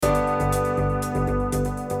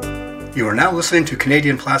You are now listening to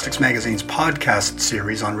Canadian Plastics Magazine's podcast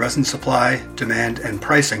series on resin supply, demand, and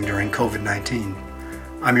pricing during COVID-19.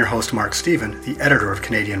 I'm your host, Mark Stephen, the editor of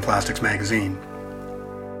Canadian Plastics Magazine.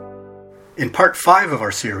 In part 5 of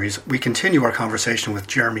our series, we continue our conversation with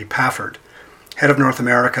Jeremy Pafford, Head of North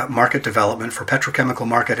America Market Development for petrochemical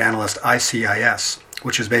market analyst ICIS,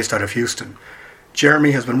 which is based out of Houston.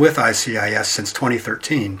 Jeremy has been with ICIS since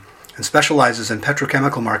 2013 and specializes in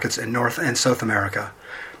petrochemical markets in North and South America,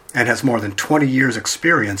 and has more than 20 years'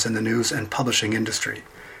 experience in the news and publishing industry.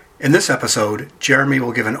 In this episode, Jeremy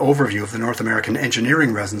will give an overview of the North American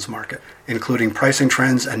engineering resins market, including pricing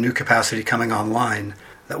trends and new capacity coming online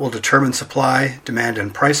that will determine supply, demand,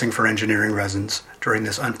 and pricing for engineering resins during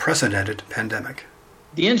this unprecedented pandemic.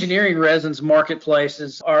 The engineering resins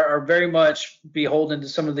marketplaces are very much beholden to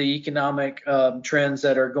some of the economic trends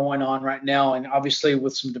that are going on right now, and obviously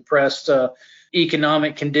with some depressed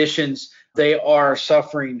economic conditions, they are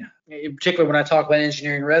suffering. In particular, when I talk about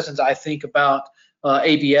engineering resins, I think about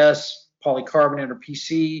ABS, polycarbonate or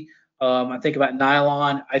PC. I think about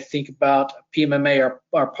nylon. I think about PMMA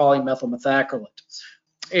or polymethyl methacrylate.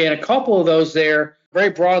 And a couple of those there,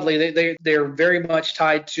 very broadly, they're very much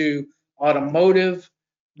tied to automotive.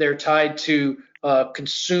 They're tied to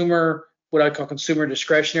consumer, what I call consumer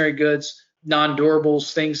discretionary goods,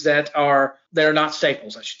 non-durables, things that are not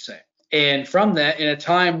staples, I should say. And from that, in a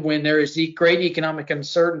time when there is great economic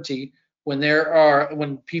uncertainty,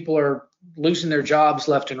 when people are losing their jobs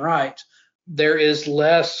left and right, there is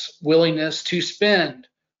less willingness to spend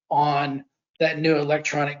on that new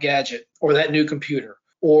electronic gadget or that new computer.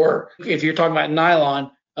 Or if you're talking about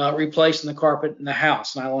nylon, replacing the carpet in the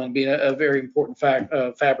house, nylon being a very important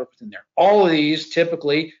fabric within there. All of these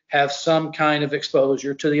typically have some kind of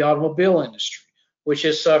exposure to the automobile industry, which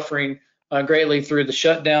is suffering greatly through the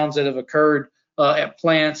shutdowns that have occurred at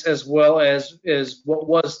plants, as well as what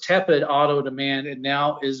was tepid auto demand and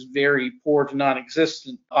now is very poor to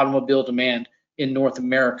non-existent automobile demand in North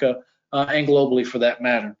America and globally for that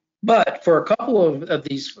matter. But for a couple of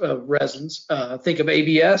these resins, think of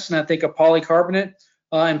ABS and I think of polycarbonate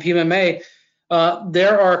and PMMA,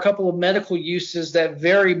 there are a couple of medical uses that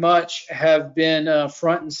very much have been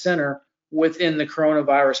front and center within the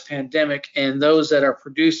coronavirus pandemic, and those that are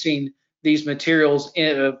producing these materials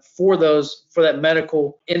for that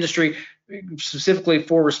medical industry, specifically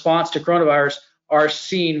for response to coronavirus, are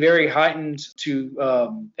seeing very heightened to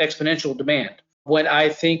exponential demand. When I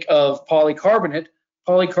think of polycarbonate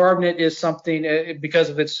is something,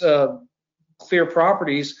 because of its clear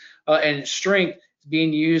properties and its strength,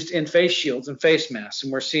 being used in face shields and face masks.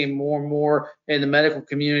 And we're seeing more and more in the medical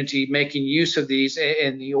community making use of these,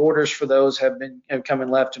 and the orders for those have come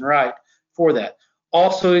in left and right for that.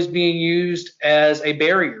 Also is being used as a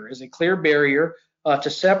barrier, as a clear barrier to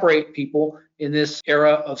separate people in this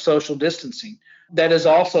era of social distancing. That is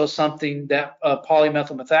also something that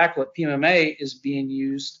polymethyl methacrylate, PMMA, is being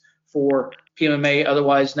used for. PMMA,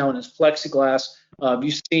 otherwise known as plexiglass.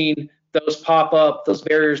 You've seen those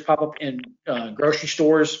barriers pop up in grocery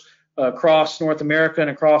stores across North America and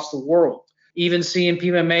across the world. Even seeing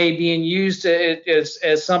PMMA being used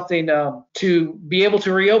as something to be able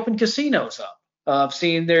to reopen casinos up. I've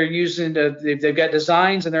seen they've got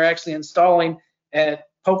designs and they're actually installing at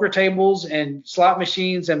poker tables and slot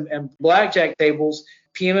machines and blackjack tables,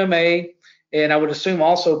 PMMA, and I would assume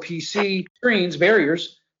also PC screens,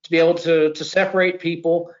 barriers, to be able to separate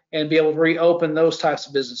people and be able to reopen those types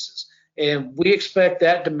of businesses. And we expect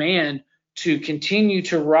that demand to continue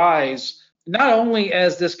to rise, not only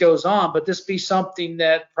as this goes on, but this be something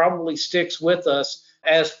that probably sticks with us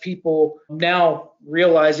as people now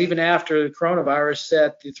realize, even after the coronavirus,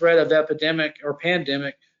 that the threat of epidemic or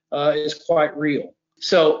pandemic is quite real.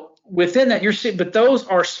 So within that, you're seeing, but those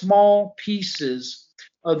are small pieces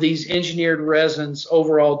of these engineered resins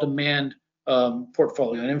overall demand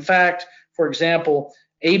portfolio. And in fact, for example,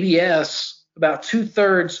 ABS, about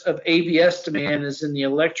 2/3 of ABS demand is in the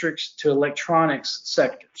electrics to electronics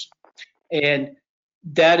sectors. And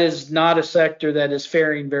that is not a sector that is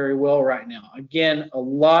faring very well right now. Again, a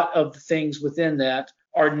lot of the things within that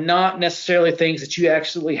are not necessarily things that you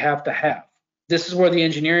actually have to have. This is where the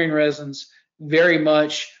engineering resins very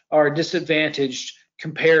much are disadvantaged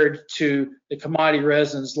compared to the commodity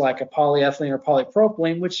resins like a polyethylene or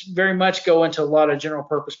polypropylene, which very much go into a lot of general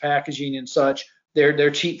purpose packaging and such. They're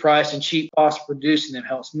cheap price and cheap cost of producing them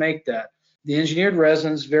helps make that. The engineered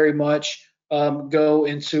resins very much go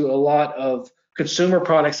into a lot of consumer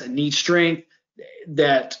products that need strength,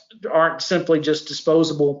 that aren't simply just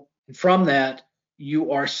disposable. And from that,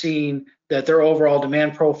 you are seeing that their overall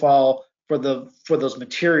demand profile for those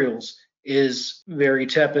materials is very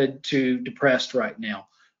tepid to depressed right now.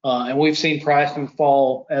 And we've seen pricing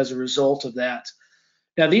fall as a result of that.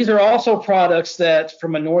 Now, these are also products that,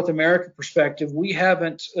 from a North America perspective, we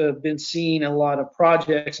haven't been seeing a lot of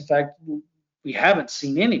projects. In fact, we haven't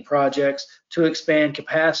seen any projects to expand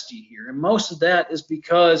capacity here. And most of that is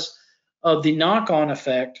because of the knock-on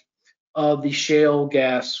effect of the shale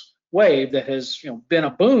gas wave that has been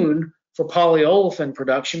a boon for polyolefin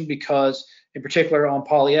production, because in particular on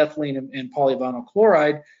polyethylene and polyvinyl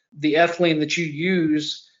chloride, the ethylene that you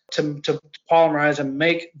use to polymerize and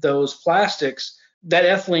make those plastics, that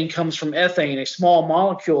ethylene comes from ethane, a small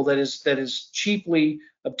molecule that is cheaply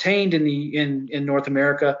obtained in North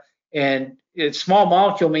America. And it's small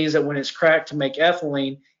molecule means that when it's cracked to make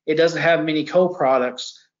ethylene, it doesn't have many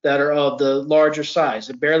co-products that are of the larger size.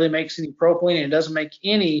 It barely makes any propylene, and it doesn't make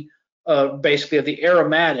any basically of the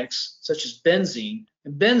aromatics such as benzene.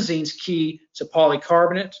 And benzene's key to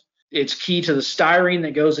polycarbonate. It's key to the styrene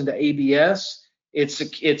that goes into ABS.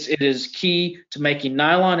 It is key to making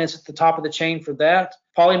nylon. It's at the top of the chain for that.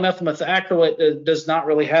 Polymethyl methacrylate does not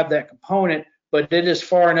really have that component, but it is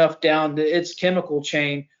far enough down its chemical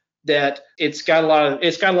chain that it's got a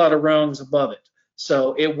lot of rungs above it.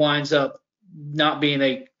 So it winds up not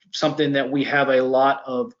being something that we have a lot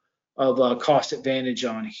of cost advantage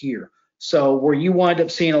on here. So where you wind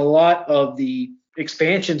up seeing a lot of the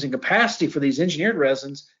expansions in capacity for these engineered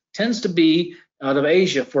resins tends to be out of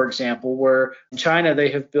Asia, for example, where in China they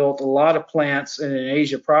have built a lot of plants, and in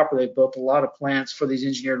Asia proper they've built a lot of plants for these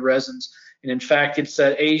engineered resins. And in fact, it's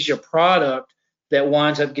that Asia product that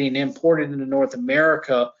winds up getting imported into North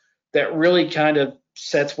America that really kind of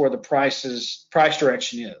sets where the price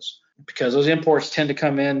direction is, because those imports tend to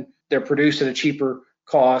come in, they're produced at a cheaper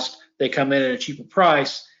cost, they come in at a cheaper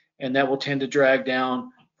price, and that will tend to drag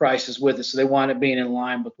down prices with it. So they wind up being in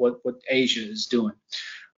line with what Asia is doing.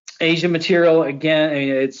 Asian material, again,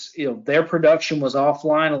 it's their production was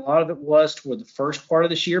offline. A lot of it was toward the first part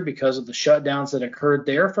of this year because of the shutdowns that occurred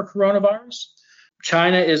there for coronavirus.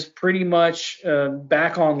 China is pretty much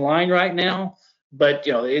back online right now, but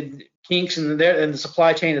kinks in the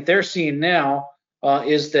supply chain that they're seeing now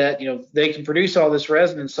is that they can produce all this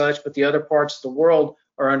resin and such, but the other parts of the world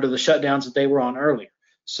are under the shutdowns that they were on earlier.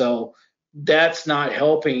 So that's not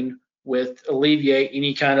helping with alleviate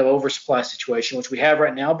any kind of oversupply situation, which we have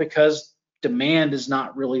right now because demand is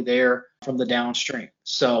not really there from the downstream.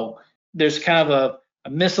 So there's kind of a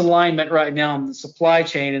misalignment right now in the supply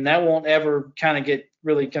chain, and that won't ever kind of get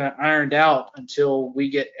really kind of ironed out until we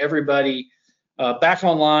get everybody back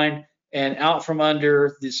online and out from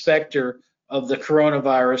under the specter of the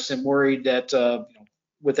coronavirus, and worried that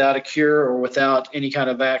without a cure or without any kind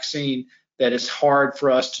of vaccine, that it's hard for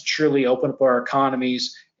us to truly open up our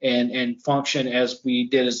economies and function as we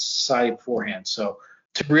did as a society beforehand. So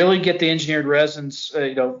to really get the engineered resins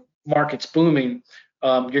markets booming,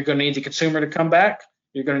 you're going to need the consumer to come back.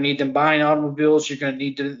 You're going to need them buying automobiles. You're going to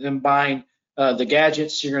need them buying the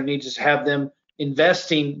gadgets. You're going to need to have them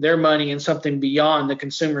investing their money in something beyond the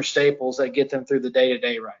consumer staples that get them through the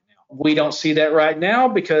day-to-day right now. We don't see that right now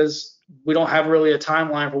because we don't have really a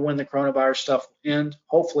timeline for when the coronavirus stuff will end.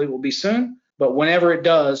 Hopefully it will be soon. But whenever it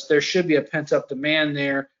does, there should be a pent-up demand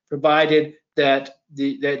there, provided that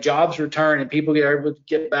that jobs return and people are able to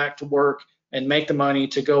get back to work and make the money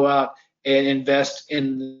to go out and invest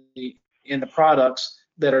in the products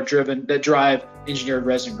that drive engineered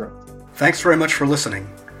resin growth. Thanks very much for listening.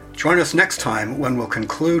 Join us next time when we'll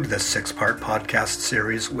conclude this 6-part podcast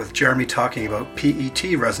series with Jeremy talking about PET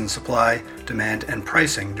resin supply, demand, and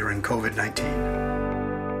pricing during COVID-19.